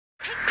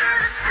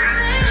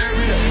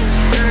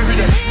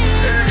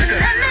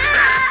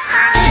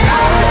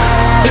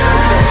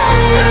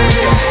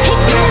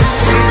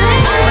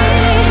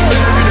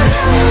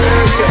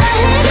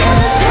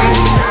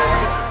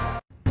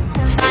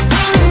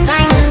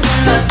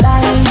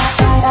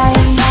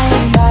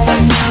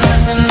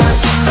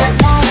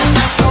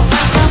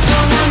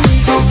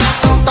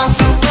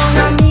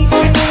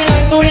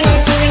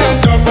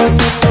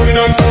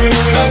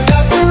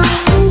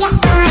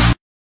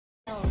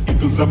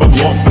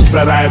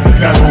сарая до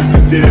хором,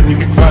 из деревни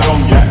как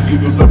ворон. Я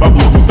иду за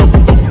баблом,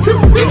 lokal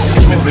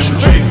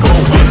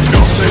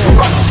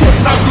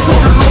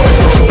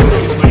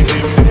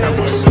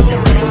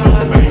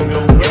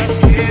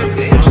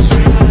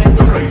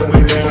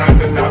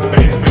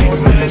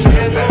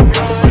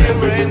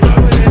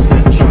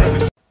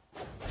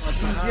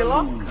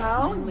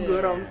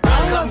Gorontalo.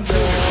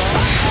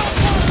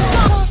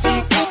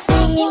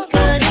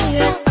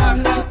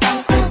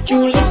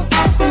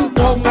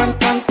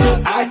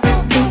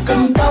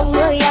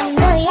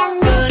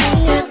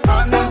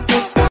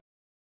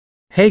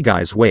 Hey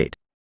guys, wait.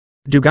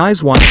 Do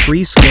guys want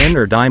free skin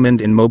or diamond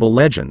in Mobile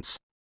Legends?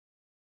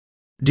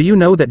 Do you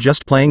know that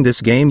just playing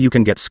this game you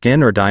can get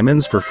skin or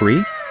diamonds for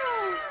free?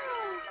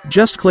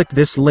 Just click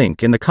this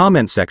link in the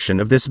comment section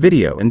of this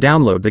video and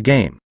download the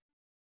game.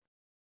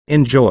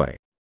 Enjoy.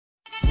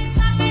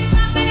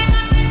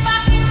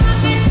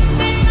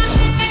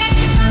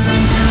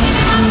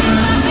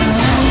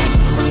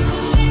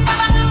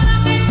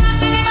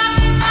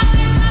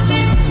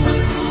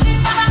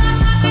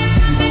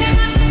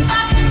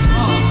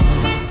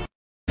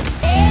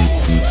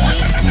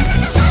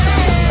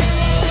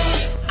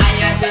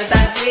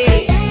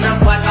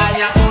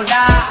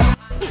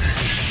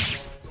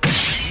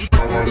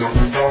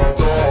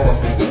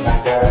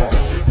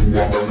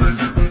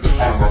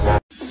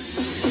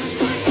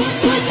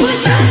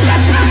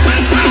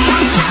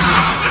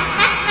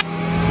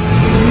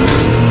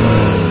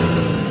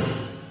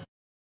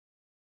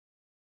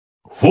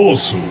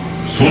 Force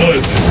備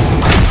えて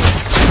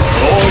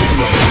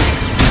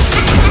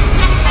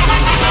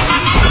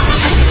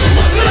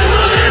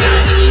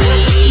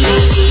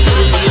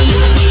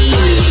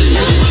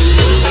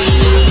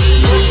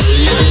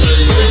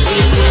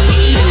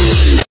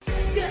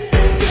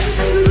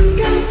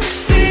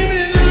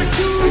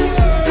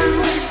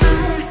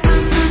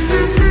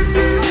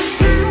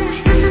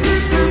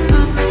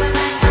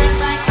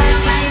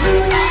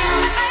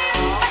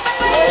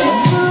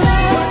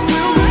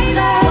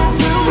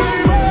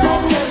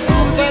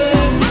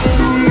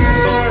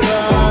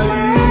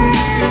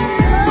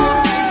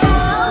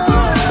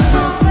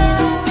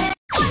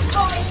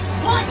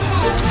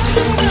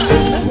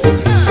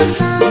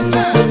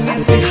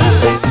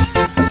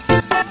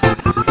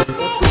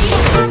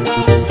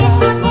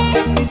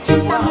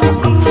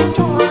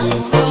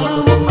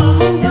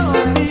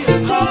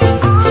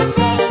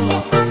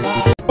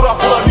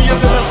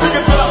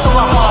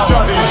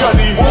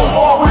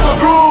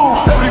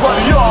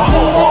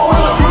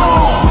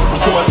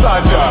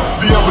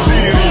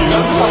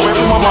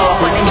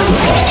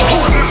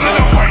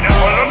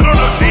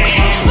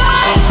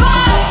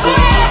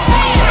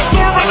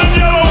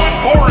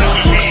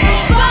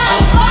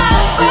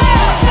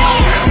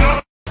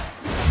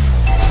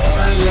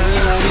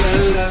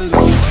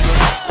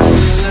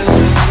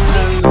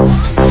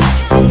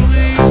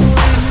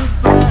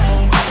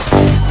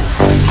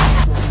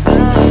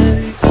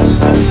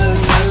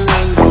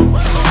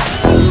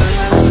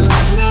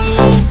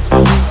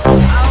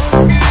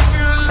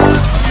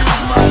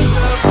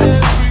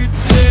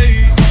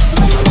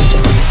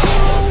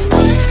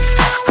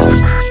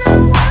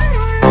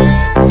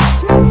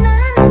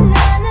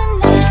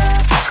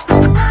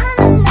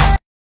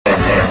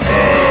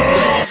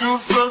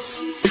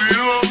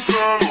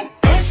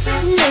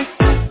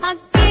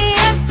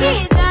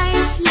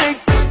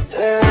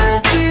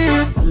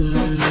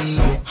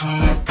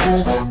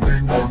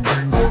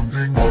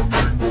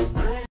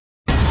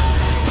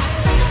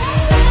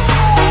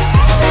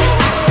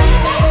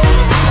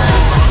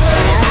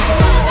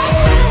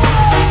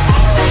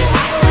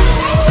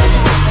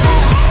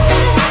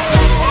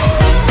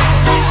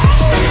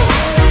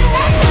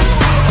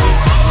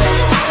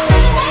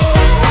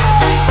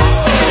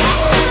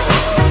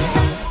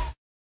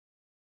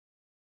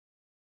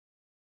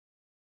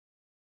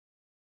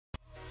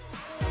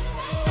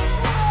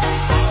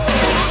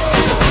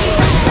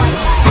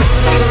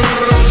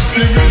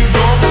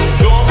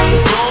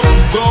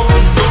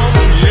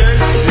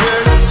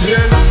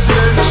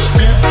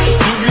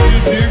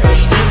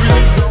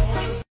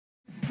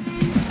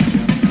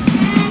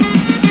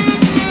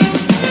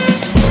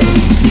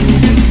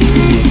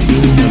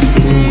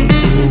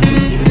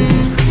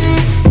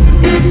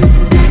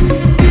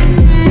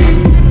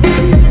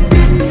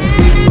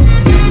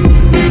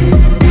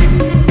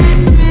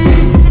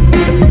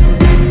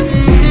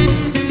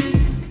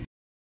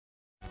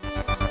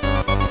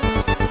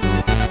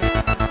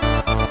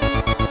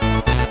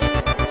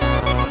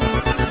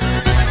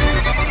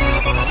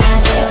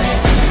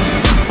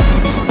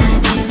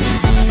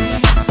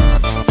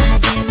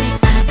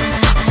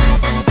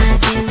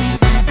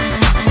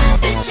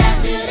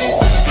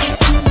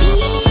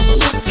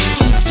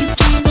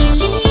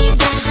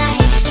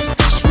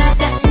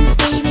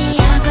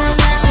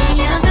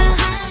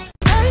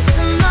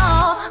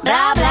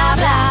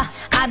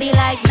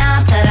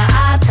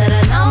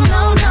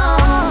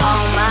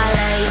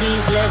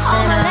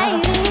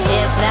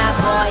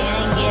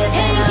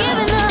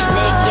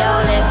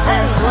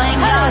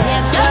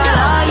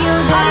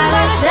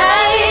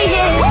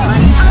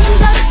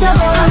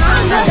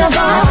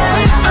untouchable,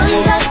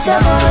 untouchable.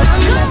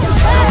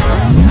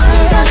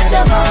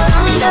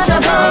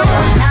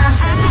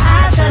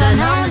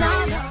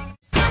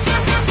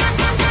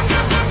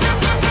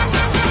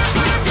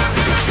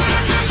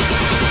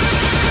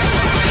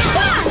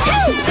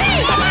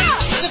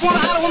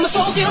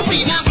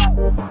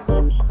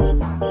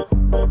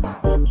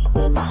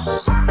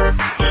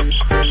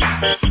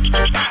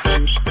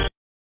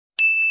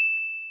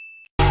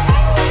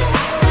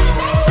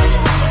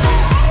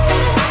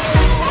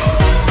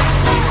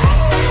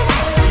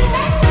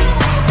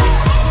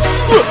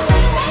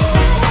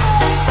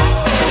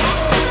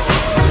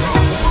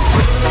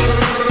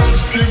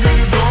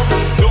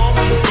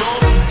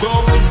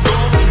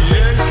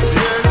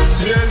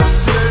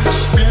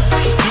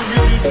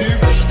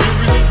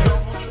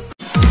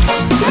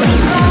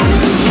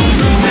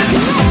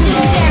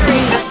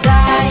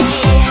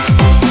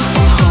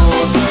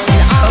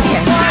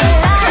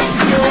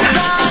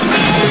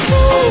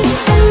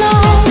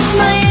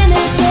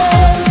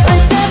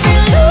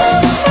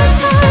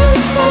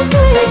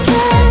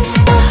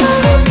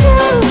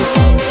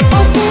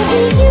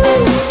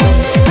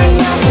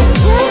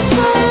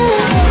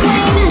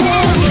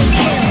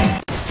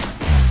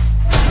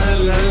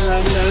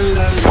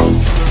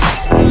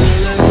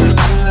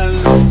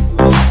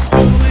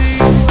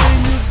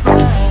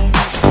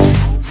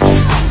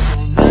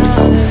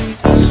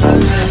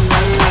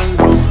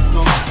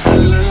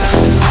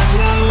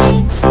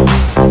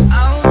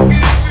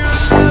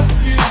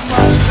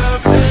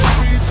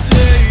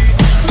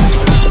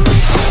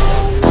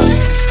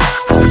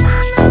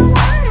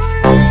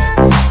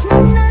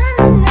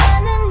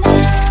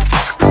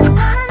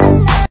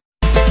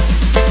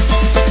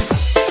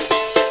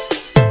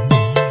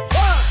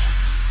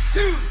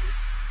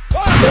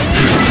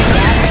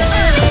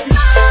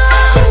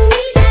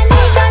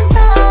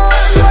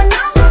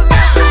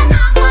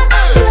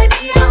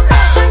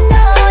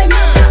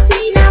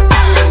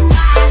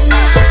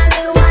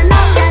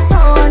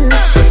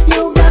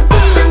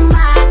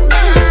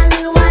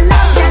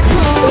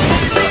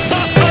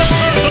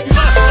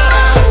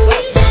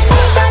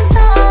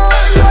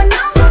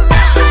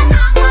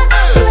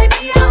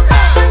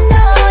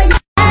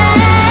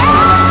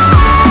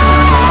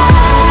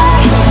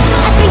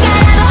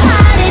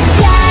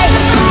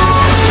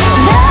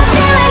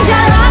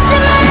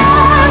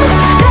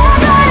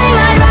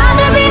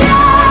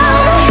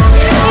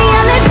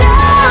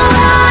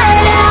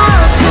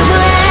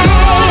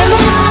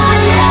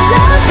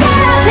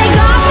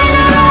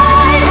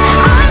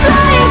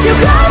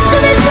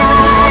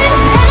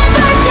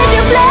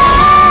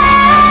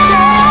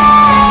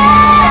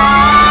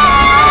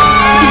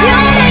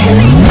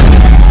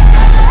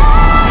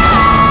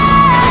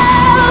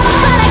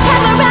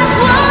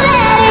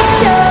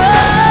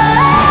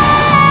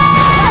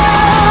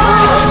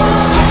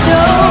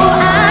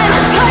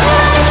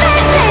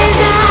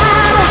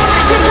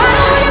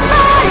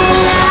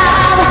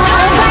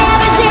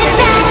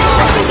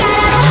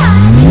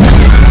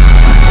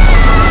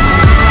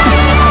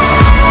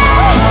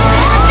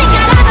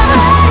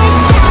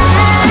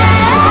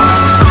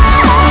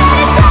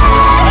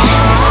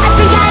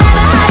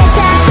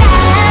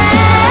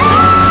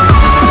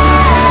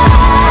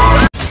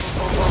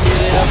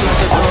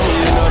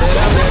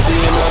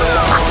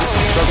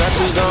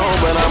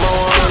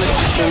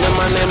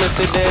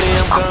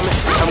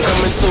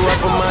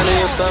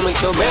 stomach,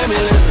 so baby,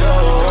 let's go.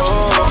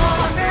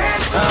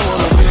 I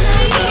wanna feel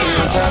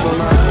on top of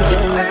my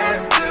mind.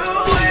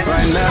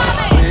 Right now,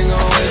 we ain't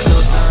gon' waste no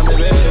time,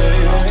 baby.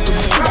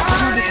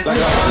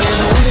 Like a honey,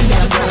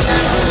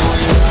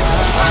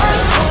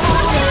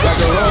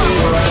 like a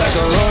rodeo, like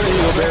a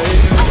rodeo, baby.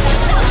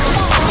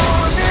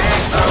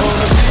 I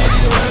wanna feel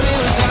you running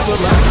on top of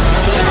my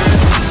mind.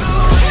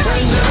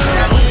 Right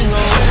now, we ain't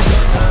gon' waste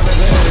no time,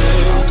 baby.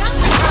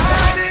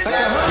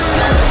 Like a honey.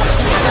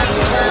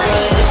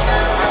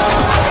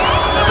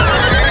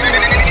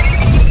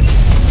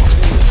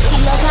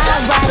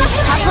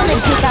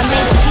 Dick, I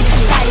made her get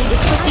excited.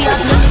 This pussy up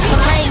limits for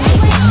rain,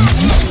 nigga.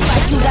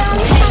 Like you got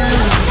some pain on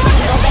me.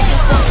 Go back and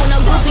forth with no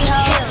groupie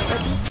hoe.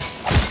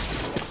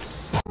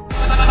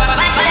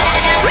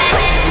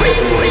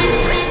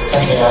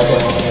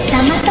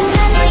 Sama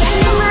teman yang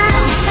rumah.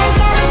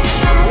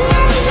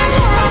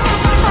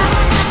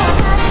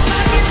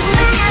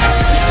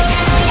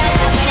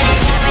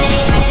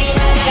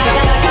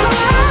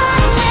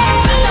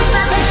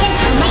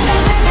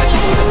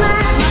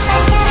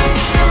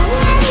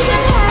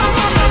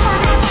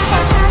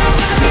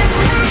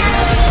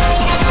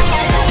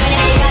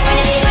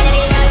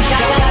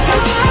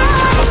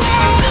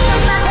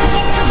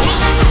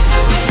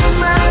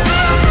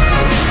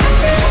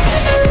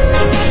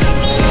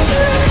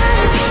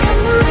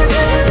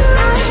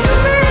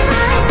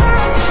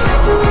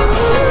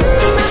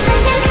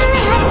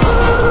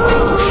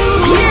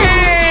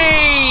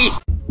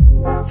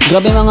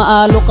 Grabe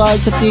mga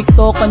alokard sa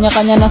TikTok,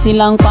 kanya-kanya na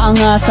silang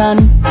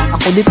paangasan.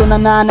 Ako dito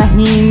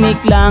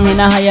nananahimik lang,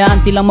 hinahayaan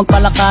silang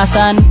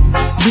magpalakasan.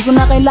 Di ko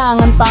na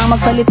kailangan pang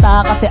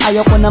magsalita kasi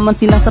ayaw ko naman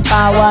silang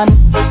sapawan.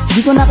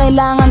 Di ko na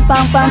kailangan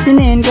pang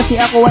pansinin kasi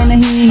ako ay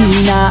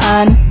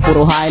nahihinaan.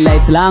 Puro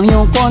highlights lang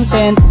yung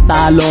content,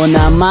 talo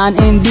naman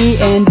in the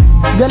end.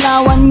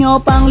 Galawan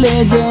nyo pang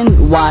legend,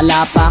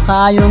 wala pa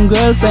kayong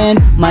girlfriend.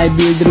 May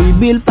build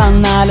reveal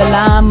pang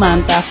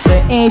nalalaman, tas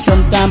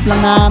creation camp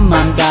lang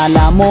naman.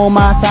 Kala mo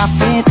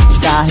masakit,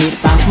 kahit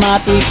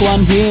matik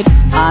one hit.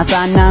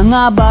 Asa na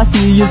nga ba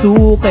si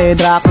Yusuke,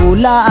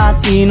 Dracula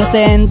at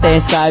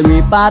Inosente, Skyway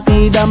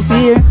pati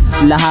Dampir,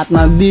 lahat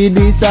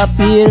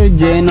magdi-disappear.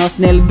 Genos,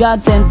 Nel,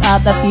 Godsent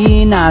at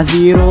Athena,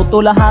 zero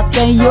to lahat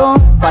kayo.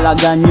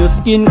 Palagan nyo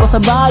skin ko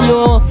sa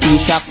bayo, si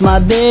Shax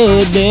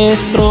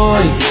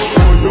made-destroy.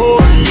 Oy,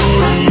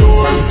 oy, oy.